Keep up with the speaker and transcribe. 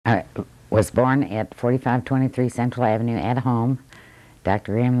I was born at 4523 Central Avenue at home.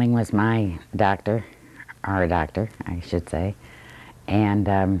 Dr. Ramling was my doctor, our doctor, I should say. And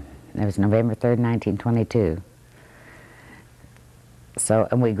it was November 3rd, 1922. So,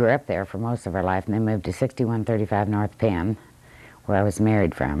 and we grew up there for most of our life, and then moved to 6135 North Penn, where I was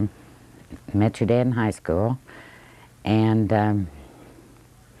married from. Met your dad in high school, and how'd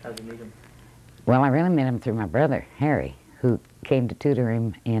you meet him? Well, I really met him through my brother, Harry, who came to tutor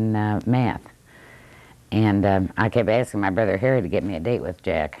him in math. And I kept asking my brother Harry to get me a date with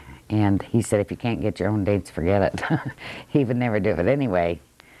Jack, and he said, if you can't get your own dates, forget it. He would never do it. Anyway,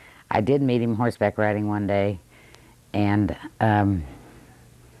 I did meet him horseback riding one day, and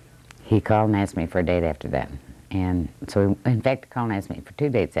he called and asked me for a date after that. And so, in fact, he called and asked me for 2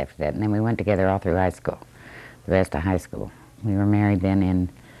 dates after that, and then we went together all through high school, the rest of high school. We were married then in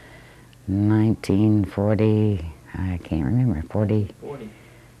 1940, I can't remember, 40?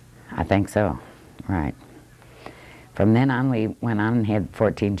 I think so, right. From then on, we went on and had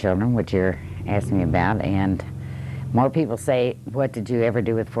 14 children, which you're asking me about, and more people say, what did you ever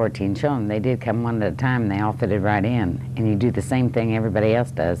do with 14 children? They did come one at a time, and they all fitted right in, and you do the same thing everybody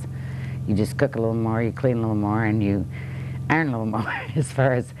else does. You just cook a little more, you clean a little more, and you iron a little more as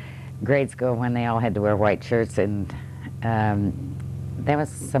far as grades go, when they all had to wear white shirts. And that was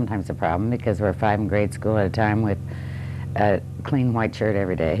sometimes a problem because we're 5 in grade school at a time with a clean white shirt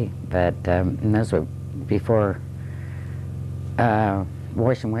every day. But and those were before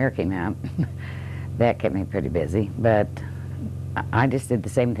wash and wear came out. That kept me pretty busy. But I just did the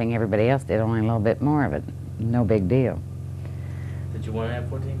same thing everybody else did, only a little bit more of it. No big deal. Did you want to have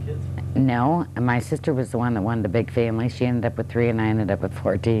 14 kids? No, my sister was the one that wanted a big family. She ended up with 3 and I ended up with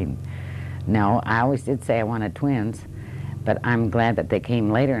 14. No, I always did say I wanted twins, but I'm glad that they came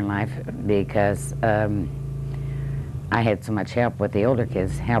later in life because I had so much help with the older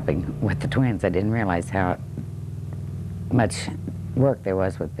kids helping with the twins. I didn't realize how much work there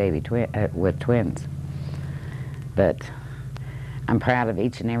was with with twins. But I'm proud of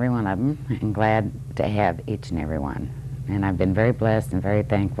each and every one of them and glad to have each and every one. And I've been very blessed and very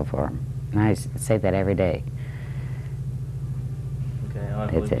thankful for them. And I say that every day. Okay, I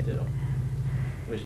That's believe it. you do.